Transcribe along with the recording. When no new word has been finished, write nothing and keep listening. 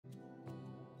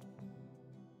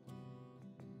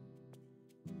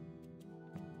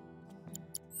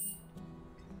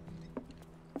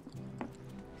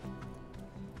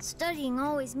Studying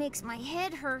always makes my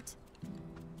head hurt.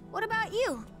 What about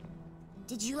you?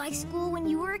 Did you like school when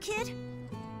you were a kid?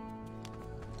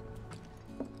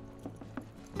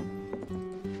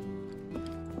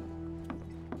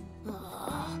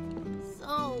 Ugh,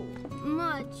 so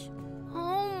much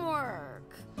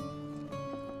homework.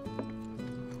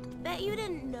 Bet you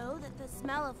didn't know that the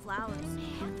smell of flowers.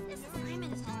 Man, this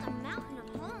assignment is just a mountain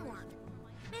of homework.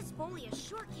 Miss Folia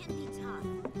sure can be tough.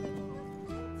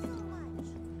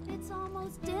 It's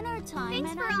almost dinner time.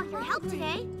 Thanks for all your help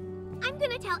today. I'm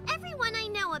gonna tell everyone I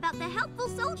know about the helpful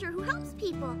soldier who helps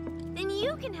people. Then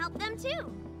you can help them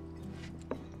too.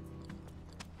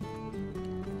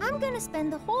 I'm gonna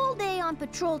spend the whole day on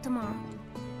patrol tomorrow.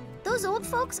 Those old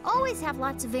folks always have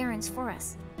lots of errands for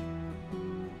us.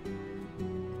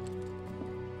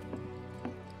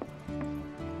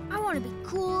 I want to be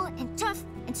cool and tough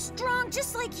and strong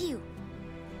just like you.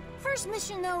 First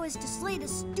mission, though, is to slay the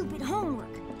stupid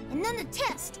homework, and then the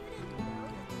test.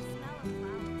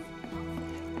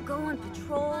 Go on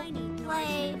patrol,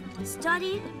 play,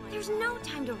 study. There's no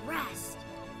time to rest.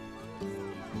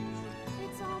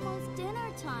 It's almost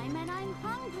dinner time and I'm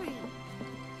hungry.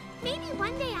 Maybe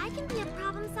one day I can be a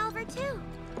problem solver too.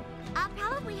 I'll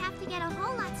probably have to get a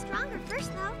whole lot stronger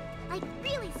first though. Like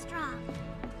really strong.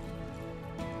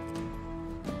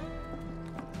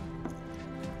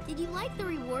 Did you like the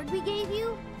reward we gave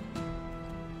you?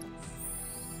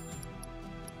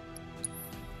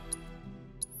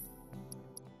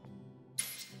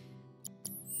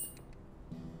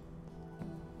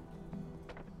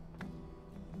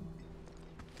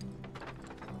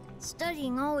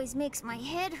 Studying always makes my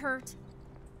head hurt.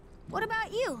 What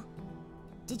about you?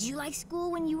 Did you like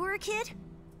school when you were a kid?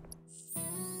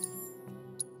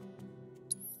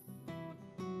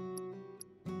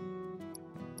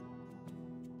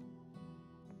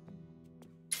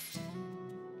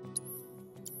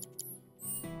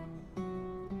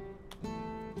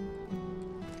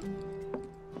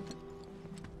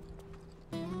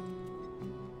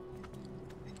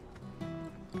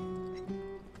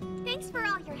 Thanks for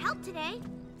all your help today.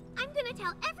 I'm gonna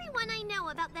tell everyone I know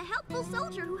about the helpful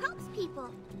soldier who helps people.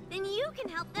 Then you can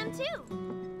help them too.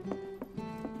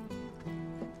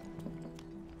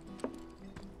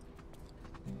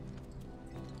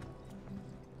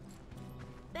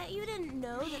 Bet you didn't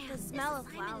know that the smell of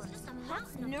flowers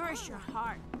helps nourish your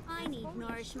heart. I need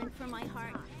nourishment for my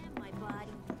heart and my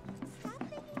body.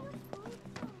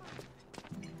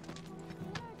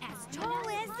 As tall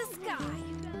as the sky.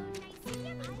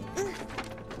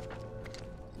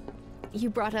 You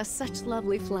brought us such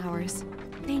lovely flowers.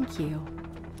 Thank you.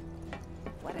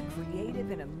 What a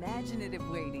creative and imaginative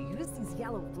way to use these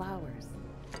yellow flowers.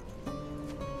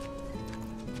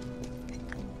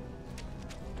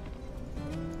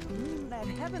 That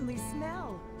heavenly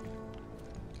smell.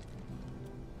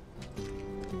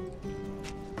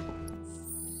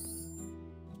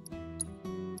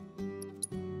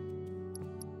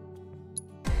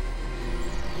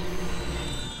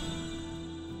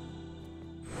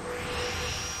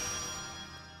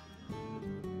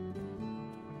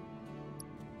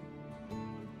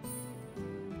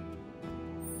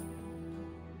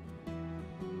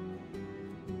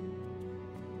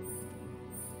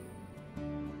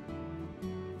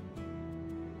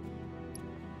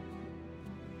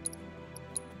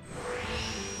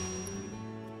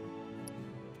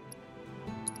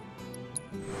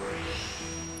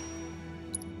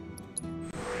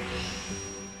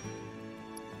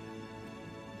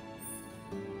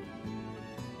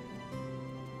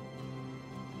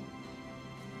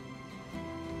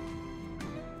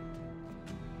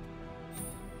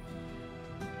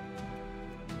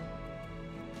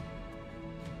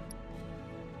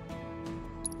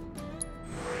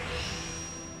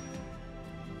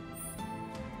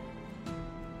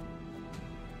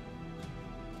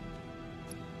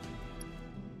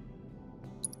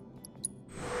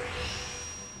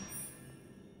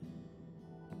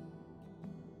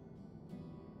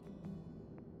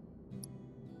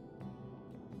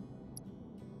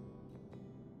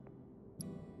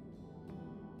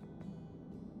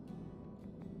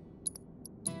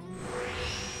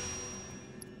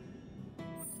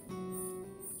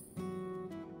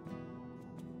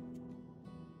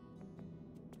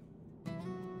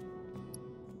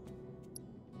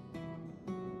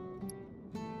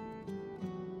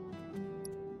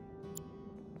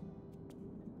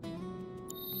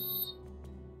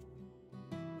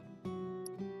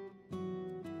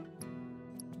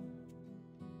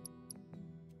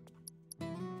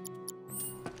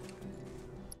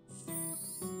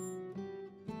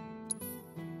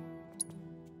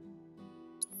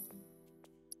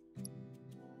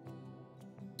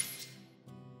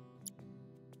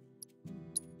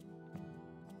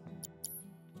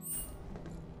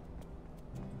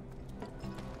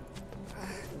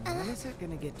 When's it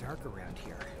gonna get dark around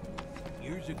here?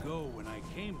 Years ago, when I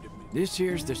came to Midway, This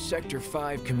here's the Sector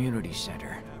 5 Community Center.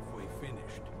 halfway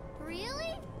finished.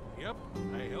 Really? Yep,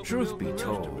 I helped Truth build be the rest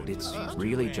of told, it. it's Just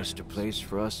really ran. just a place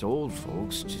for us old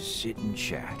folks to sit and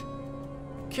chat.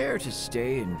 Care to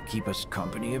stay and keep us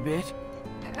company a bit?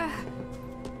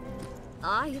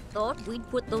 I thought we'd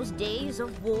put those days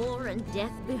of war and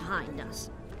death behind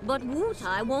us. But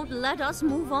Wutai won't let us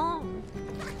move on.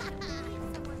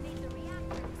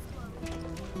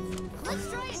 Let's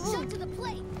try and jump to the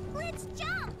plate. Let's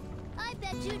jump! I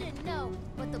bet you didn't know,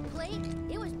 but the plate,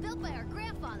 it was built by our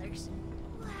grandfathers.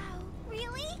 Wow,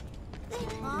 really?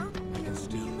 Huh? You can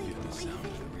still hear the sound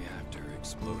of the reactor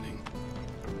exploding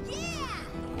Yeah!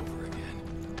 over again.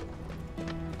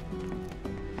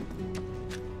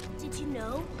 Did you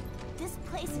know? This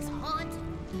place is haunted.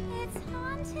 It's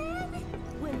haunted?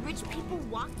 When rich people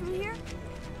walk through here,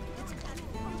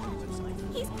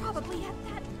 he's probably at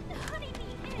that honeybee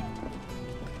inn.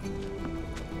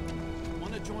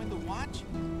 Wanna join the watch?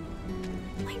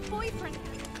 My boyfriend.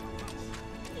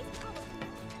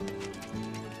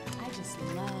 I just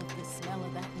love the smell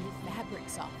of that new fabric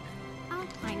softener. Oh,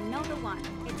 I know the one.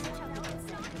 It's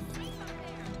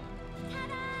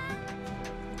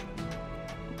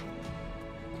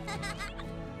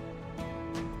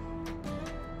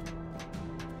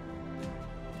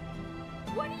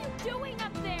What are you doing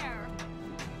up there?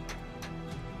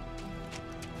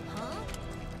 Huh?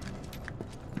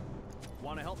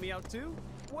 Want to help me out too?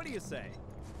 What do you say?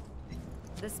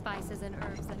 The spices and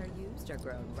herbs that are used are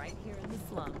grown right here in the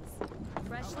slums.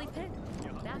 Freshly picked.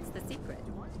 That's the secret.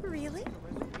 Really?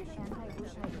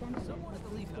 Someone at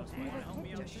the Leaf House want to help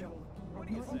me out too. What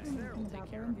do you say? Sarah will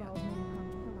take care of you.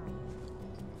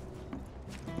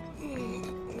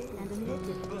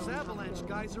 Those avalanche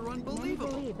guys are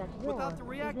unbelievable. Without the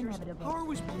reactors, how are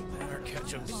we supposed to better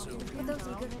catch them soon?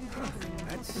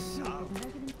 That sucked.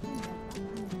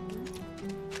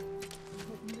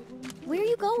 Where are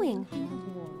you going?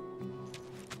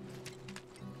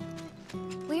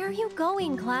 Where are you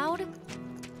going, Cloud?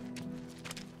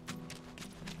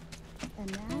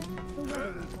 And now, the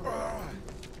weather report.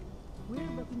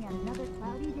 We're looking at another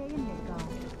cloudy day in Midgard,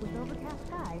 with overcast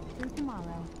skies through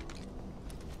tomorrow.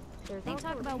 They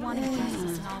talk about wanting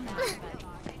justice and all that,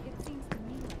 but it seems to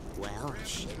me like... Well,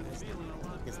 shit,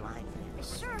 this line. I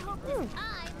sure hope this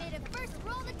eye made it first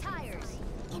roll the tires.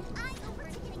 An eye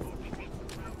overtaking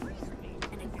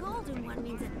and a golden one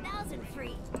means 1,000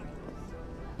 free.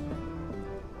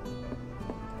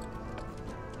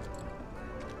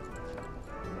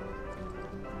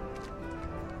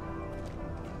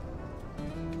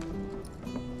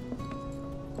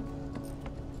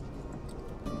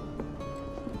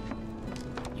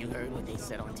 You heard what they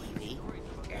said on TV?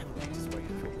 Avalanche is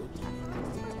working for Wutai.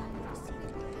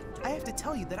 I have to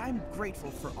tell you that I'm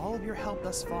grateful for all of your help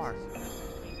thus far.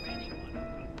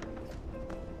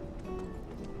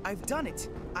 I've done it!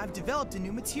 I've developed a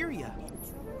new materia.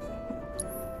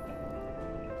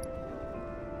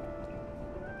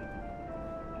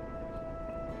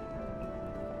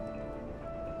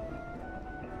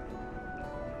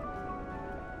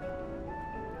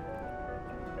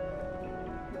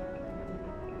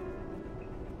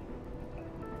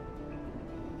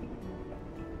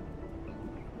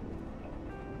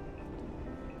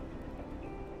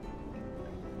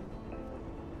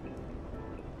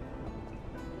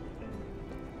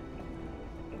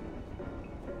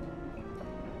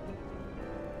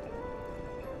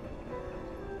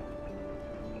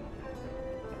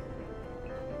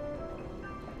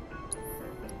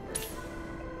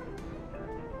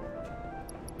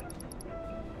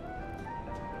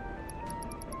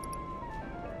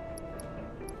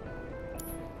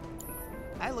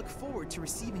 I look forward to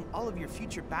receiving all of your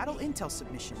future battle intel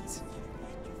submissions.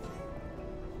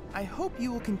 I hope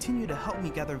you will continue to help me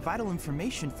gather vital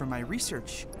information for my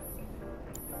research.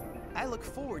 I look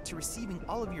forward to receiving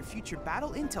all of your future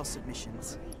battle intel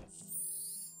submissions.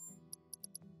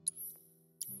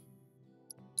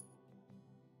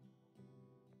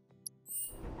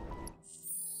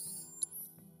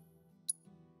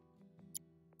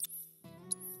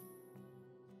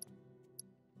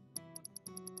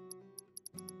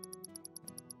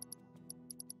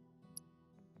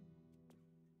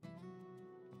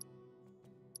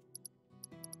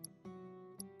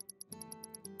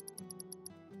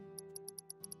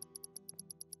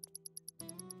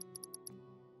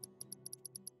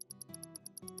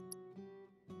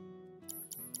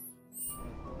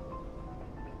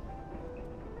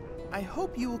 I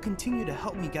hope you will continue to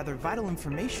help me gather vital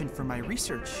information for my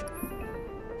research.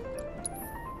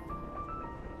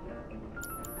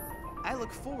 I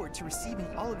look forward to receiving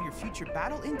all of your future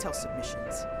battle intel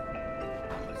submissions.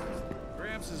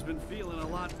 Gramps has been feeling a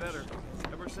lot better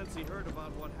ever since he heard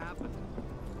about what happened.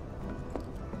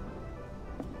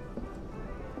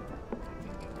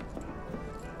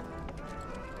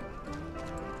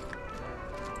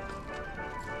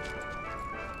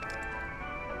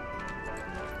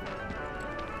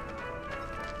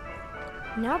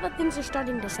 Now that things are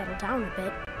starting to settle down a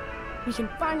bit, we can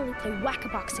finally play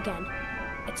Whack-A-Box again.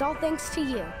 It's all thanks to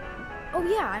you. Oh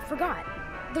yeah, I forgot.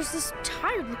 There's this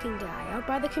tired-looking guy out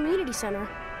by the community center,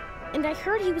 and I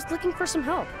heard he was looking for some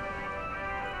help.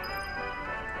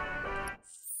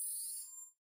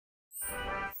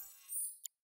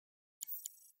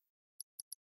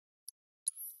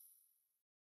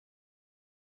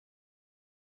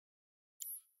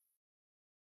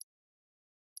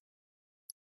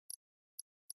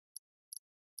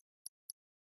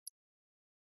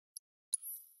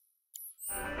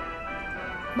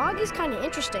 Moggy's kinda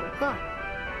interesting, huh?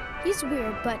 He's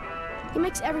weird, but he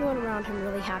makes everyone around him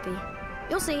really happy.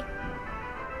 You'll see.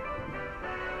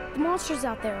 The monsters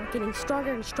out there are getting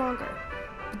stronger and stronger,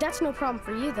 but that's no problem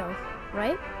for you though,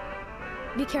 right?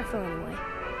 Be careful anyway.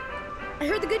 I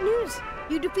heard the good news!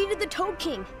 You defeated the Toad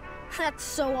King! That's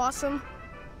so awesome!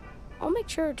 I'll make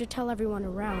sure to tell everyone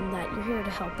around that you're here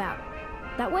to help out.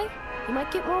 That way, you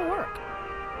might get more work.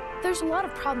 There's a lot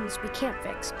of problems we can't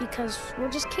fix because we're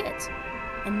just kids.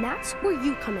 And that's where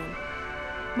you come in.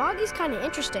 Moggy's kinda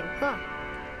interesting, huh?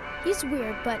 He's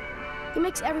weird, but he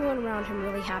makes everyone around him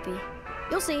really happy.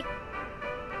 You'll see.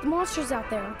 The monsters out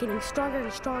there are getting stronger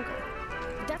and stronger.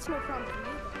 But that's no problem for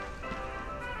you.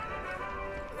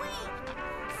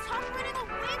 Stop running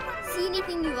away from me! See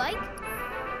anything you like?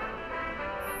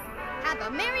 Have a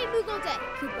merry Moogle day,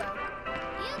 Kupo.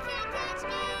 You can't catch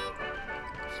me!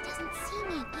 He doesn't see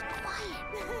me. Be quiet.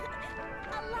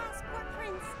 Alas, poor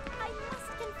prince. I must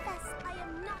confess I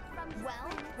am not from this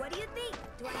planet. What do you think?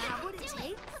 Do I have what it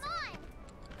takes? Come on!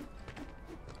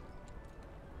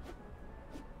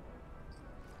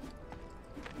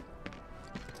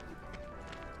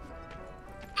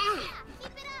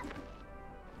 Keep it up!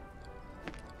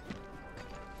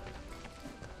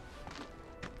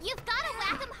 You've got to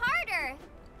whack him harder!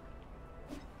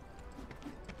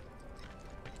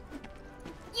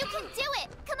 You can do it!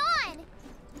 Come on!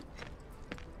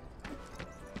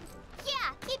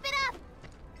 Yeah, keep it up!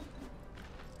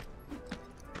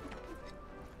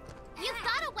 You've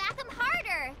got to whack him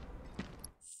harder!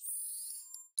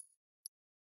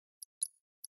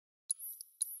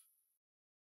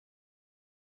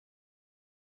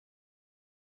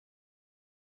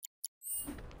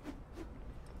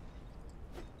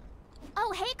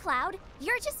 Oh, hey, Cloud.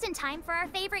 You're just in time for our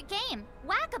favorite game,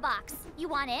 Whack-A-Box. You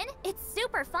want in? It's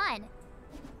super fun.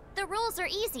 The rules are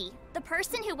easy. The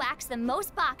person who whacks the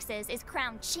most boxes is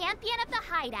crowned champion of the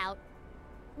hideout.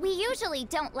 We usually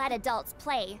don't let adults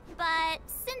play, but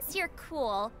since you're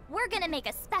cool, we're gonna make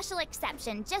a special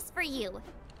exception just for you.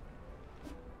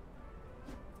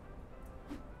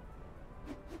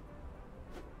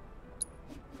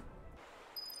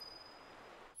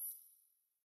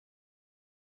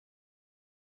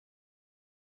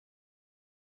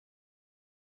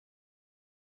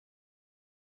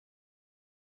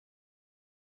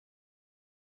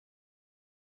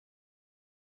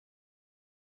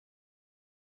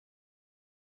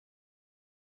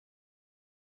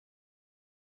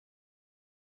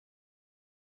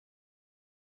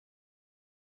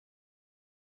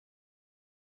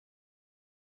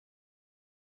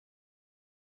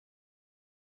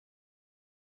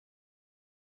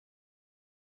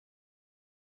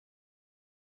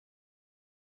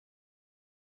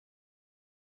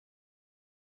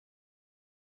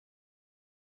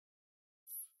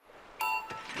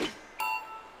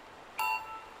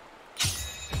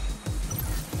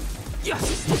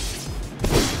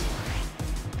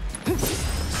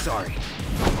 Sorry.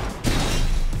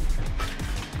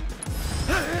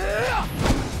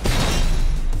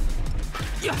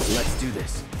 Let's do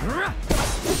this.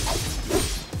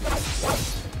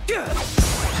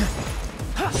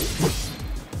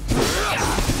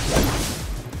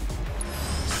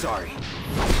 Sorry.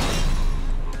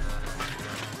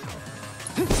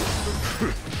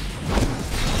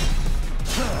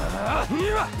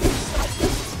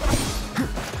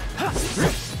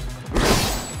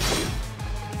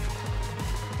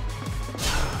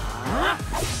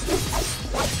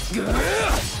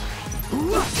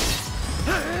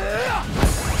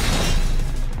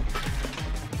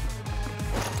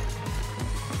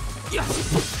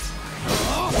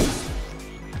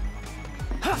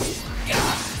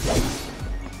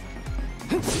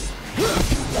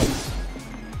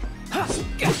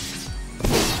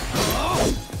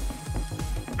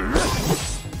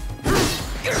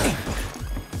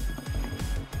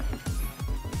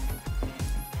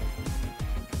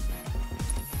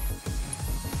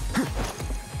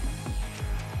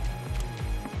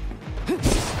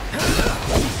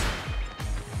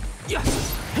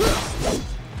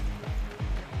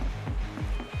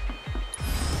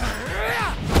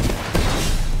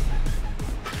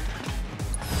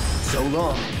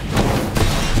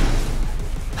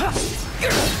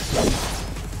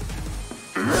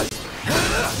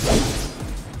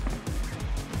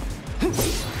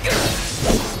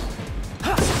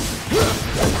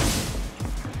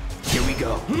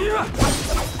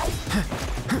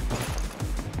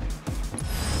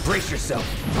 Brace yourself.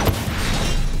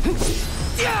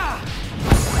 Yeah!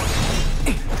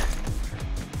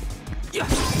 Yeah!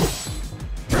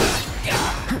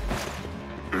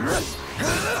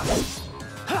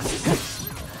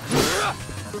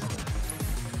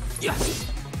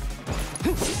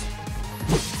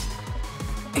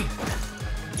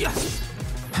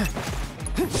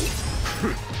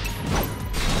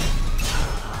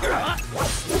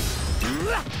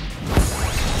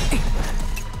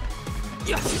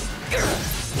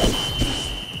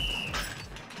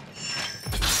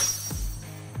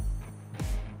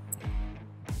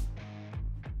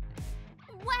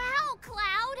 Wow,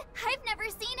 Cloud! I've never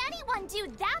seen anyone do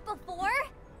that before!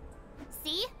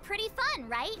 See? Pretty fun,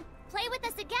 right? Play with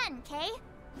us again, Kay?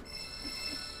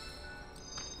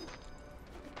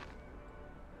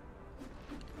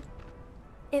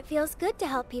 It feels good to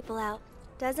help people out,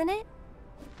 doesn't it?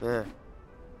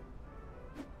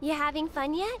 You having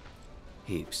fun yet?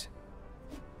 Heaps.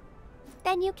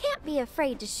 Then you can't be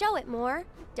afraid to show it more.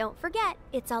 Don't forget,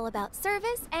 it's all about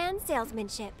service and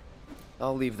salesmanship.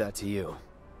 I'll leave that to you.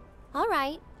 All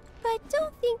right, but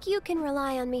don't think you can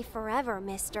rely on me forever,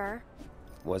 mister.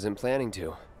 Wasn't planning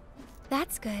to.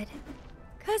 That's good.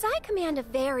 'Cause I command a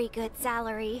very good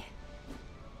salary.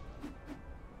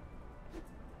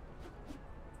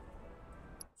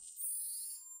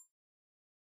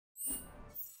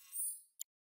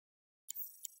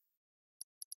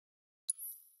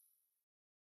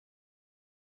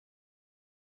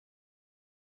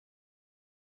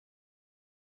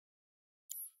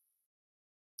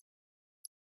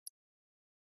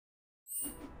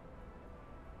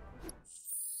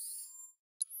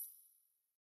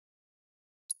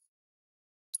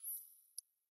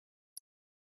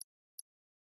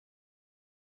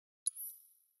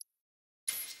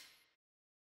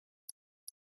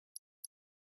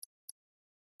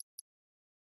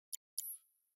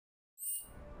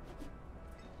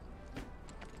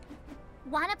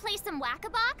 Wanna play some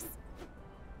Whack-A-Box?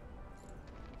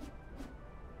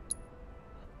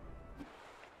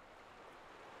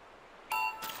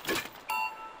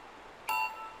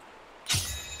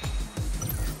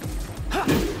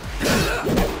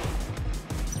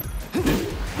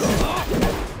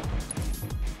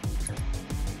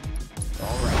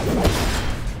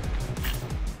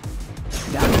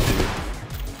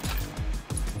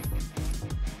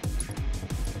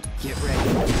 Get ready.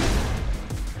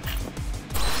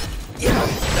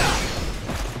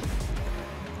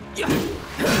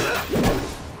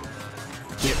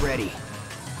 Get ready.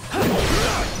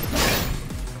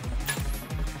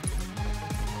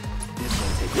 This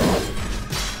won't take long.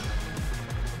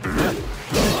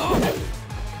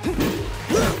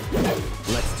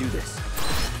 Let's do this.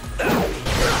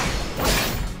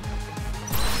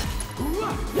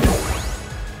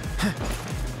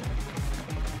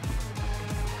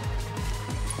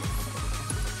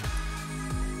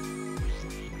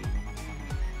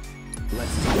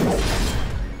 Let's do this.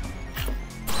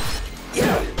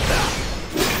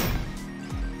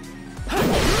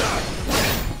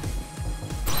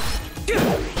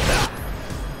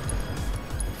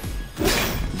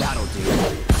 That'll do.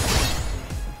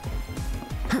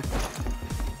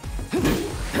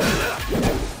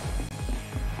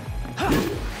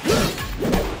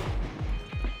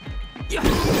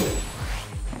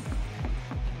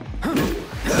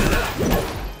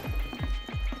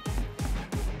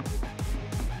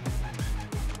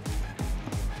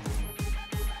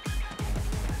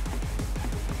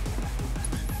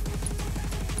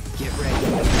 Get ready.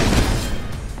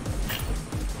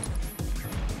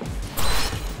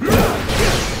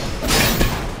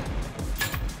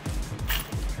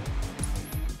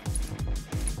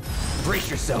 Brace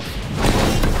yourself.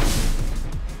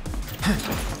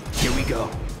 Here we go.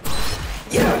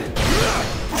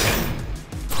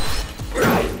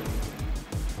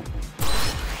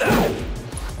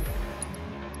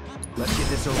 Let's get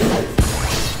this over with.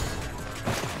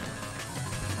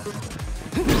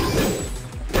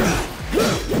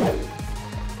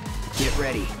 Get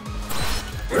ready.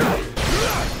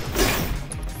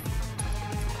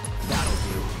 That'll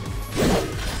do.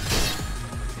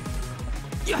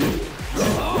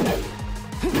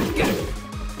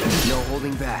 No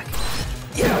holding back.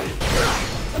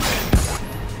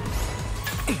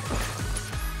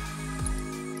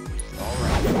 All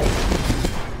right.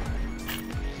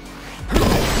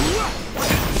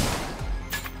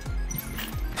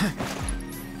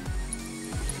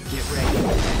 Get ready.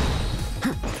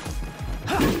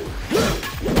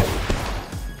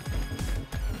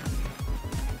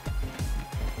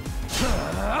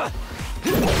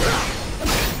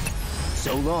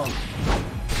 So long.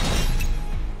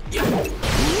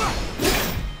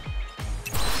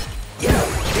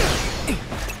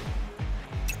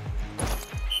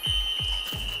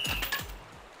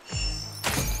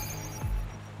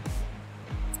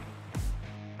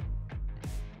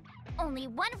 only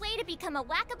one way to become a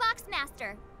Whack-a-Box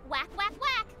master. Whack, whack,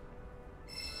 whack!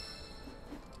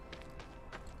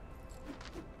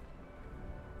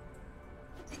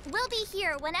 We'll be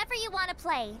here whenever you want to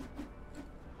play.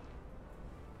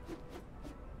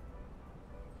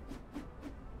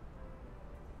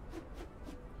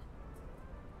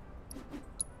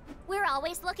 We're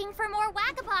always looking for more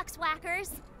Whack-a-Box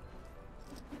whackers.